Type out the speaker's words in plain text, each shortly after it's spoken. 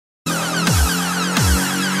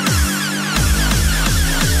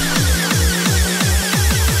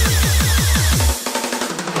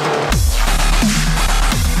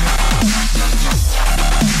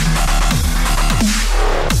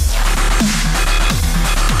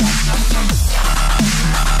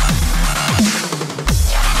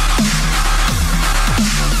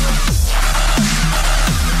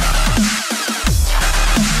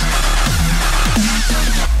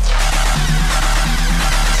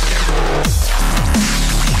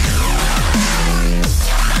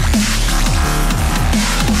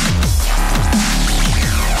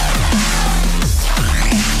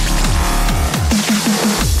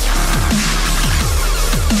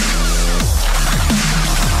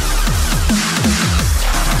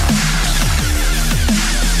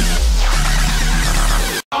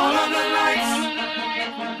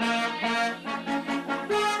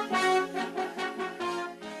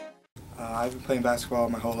playing basketball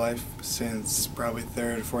my whole life, since probably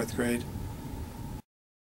 3rd or 4th grade.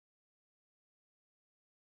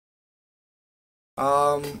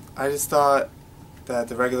 I just thought that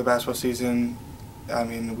the regular basketball season, I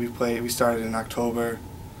mean, we started in October,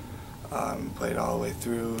 played all the way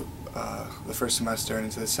through the first semester and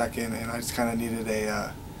into the second, and I just kind of needed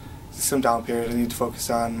some down period. I need to focus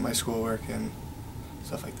on my schoolwork and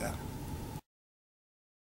stuff like that.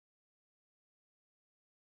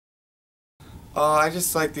 I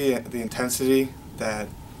just like the intensity that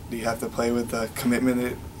you have to play with, the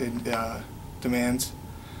commitment it demands,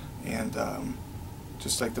 and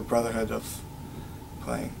just like the brotherhood of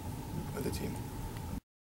playing with the team.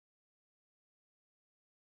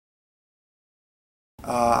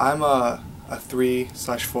 I'm a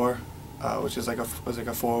 3/4, which is like a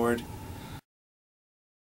forward.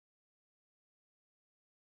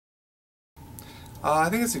 I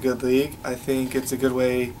think it's a good league. I think it's a good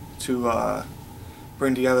way to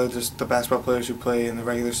bring together just the basketball players who play in the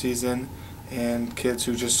regular season and kids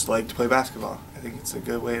who just like to play basketball. I think it's a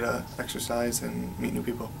good way to exercise and meet new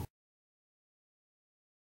people.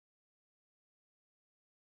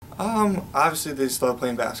 Obviously they just love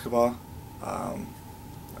playing basketball.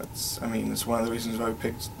 It's one of the reasons why we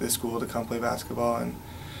picked this school to come play basketball, and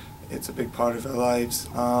it's a big part of our lives.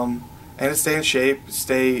 And to stay in shape,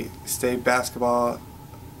 stay basketball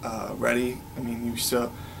ready. I mean,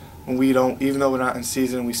 even though we're not in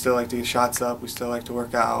season, we still like to get shots up. We still like to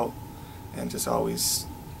work out, and just always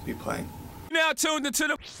be playing. Now tuned into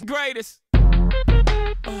the greatest.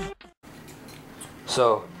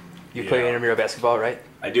 So, you play intramural basketball, right?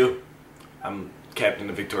 I do. I'm captain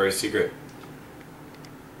of Victoria's Secret.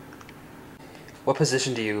 What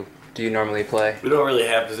position do you normally play? We don't really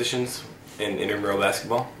have positions in intramural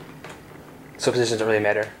basketball. So positions don't really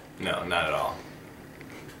matter? No, not at all.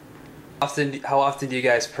 How often do you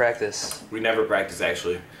guys practice? We never practice,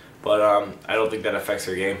 actually, but I don't think that affects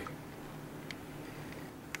our game.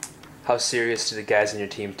 How serious do the guys on your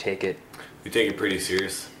team take it? We take it pretty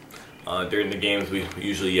serious. During the games, we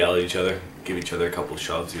usually yell at each other, give each other a couple of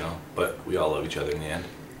shoves, but we all love each other in the end.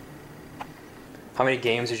 How many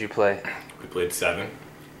games did you play? We played 7,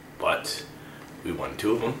 but we won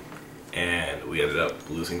 2 of them, and we ended up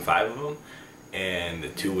losing 5 of them, and the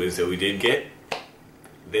 2 wins that we did get,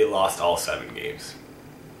 they lost all 7 games.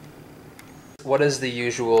 What is the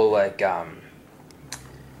usual,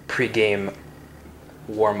 pre-game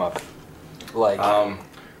warm-up like?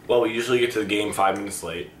 Well, we usually get to the game 5 minutes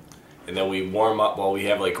late, and then we warm up. While we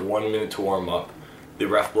have 1 minute to warm up, the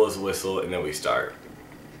ref blows the whistle, and then we start.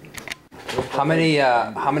 How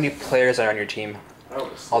many players are on your team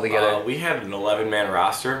altogether? We have an 11-man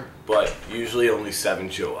roster, but usually only 7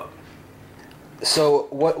 show up. So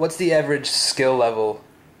what's the average skill level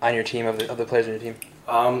on your team, of the players on your team?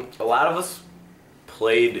 A lot of us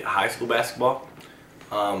played high school basketball.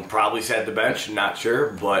 Probably sat the bench, not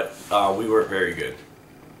sure, but we were very good.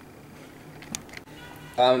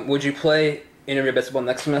 Would you play intramural basketball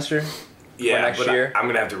next semester? Yeah, next year? I'm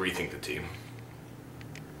gonna have to rethink the team.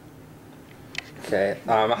 Okay.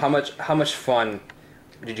 How much fun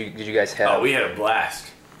did you guys have? Oh, we had a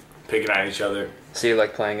blast picking on each other. So you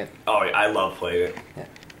like playing it? Oh, I love playing it. Yeah.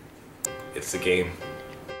 It's the game.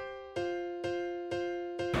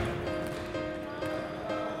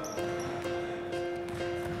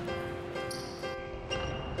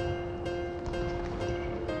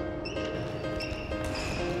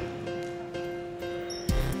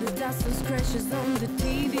 The dust scratches on the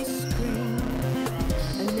TV screen.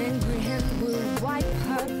 An angry hand will wipe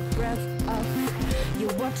her breath off. You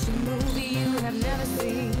watch a movie you have never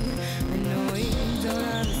seen, and no, you don't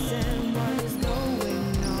understand what is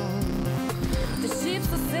going on. The ships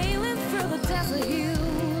are sailing through the desert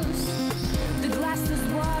hills. The glass is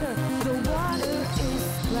water, the water is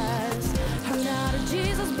glass. I'm not a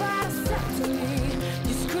Jesus, but accept me.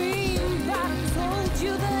 You scream, but I told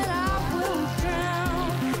you that I will drown.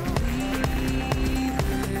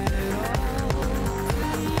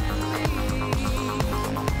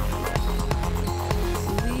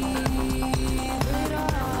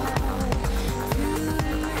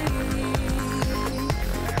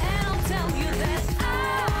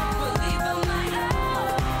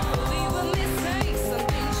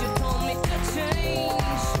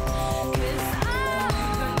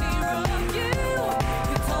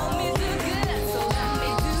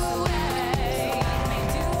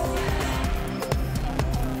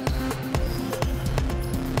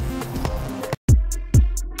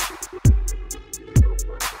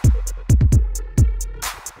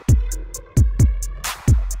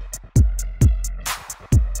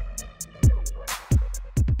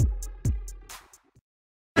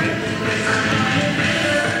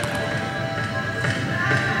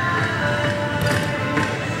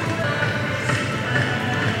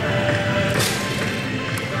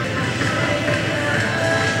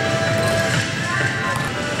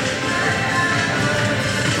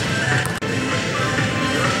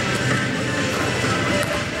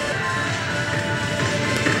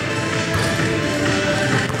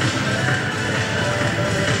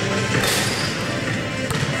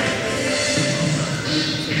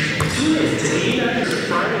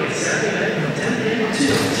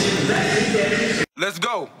 Let's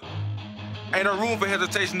go. Ain't no room for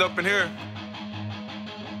hesitation up in here.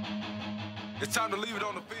 It's time to leave it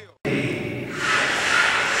on the field.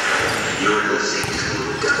 You're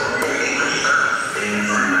listening to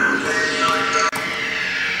Intramural League.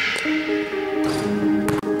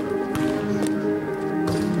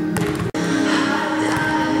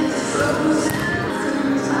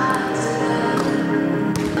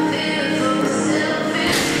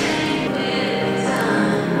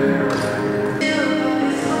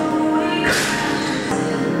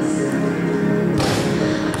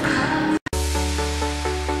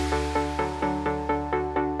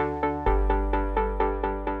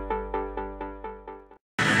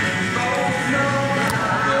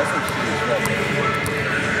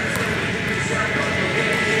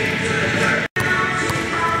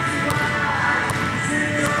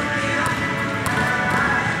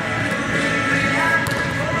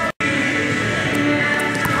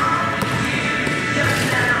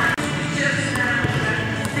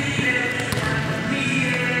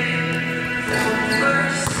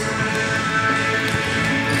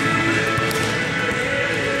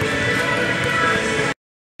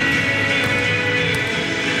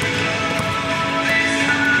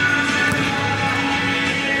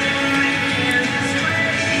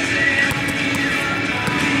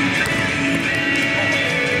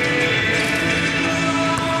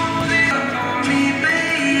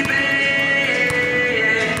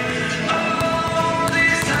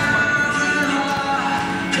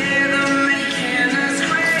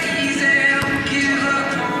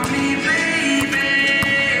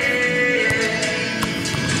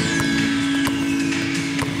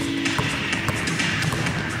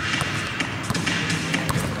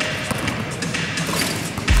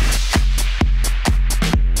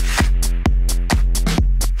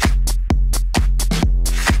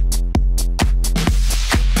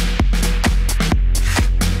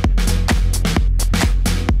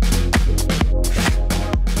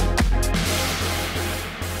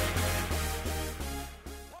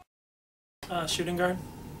 Shooting guard.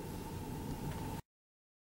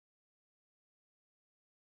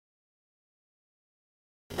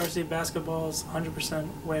 Varsity basketball is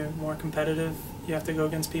 100% way more competitive. You have to go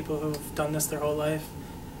against people who've done this their whole life.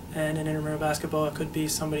 And in intramural basketball, it could be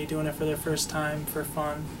somebody doing it for their first time, for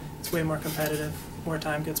fun. It's way more competitive. More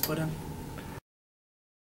time gets put in.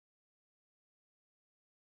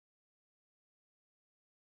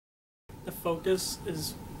 The focus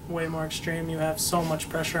is way more extreme. You have so much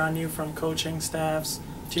pressure on you from coaching staffs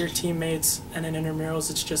to your teammates, and in intramurals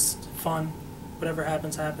it's just fun. Whatever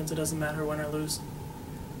happens, happens. It doesn't matter win or lose.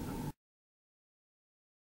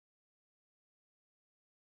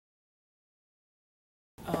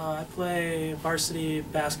 I play varsity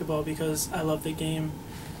basketball because I love the game,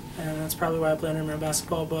 and that's probably why I play intramural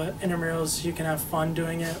basketball. But intramurals, you can have fun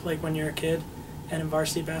doing it like when you're a kid, and in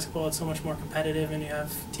varsity basketball it's so much more competitive and you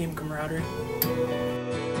have team camaraderie.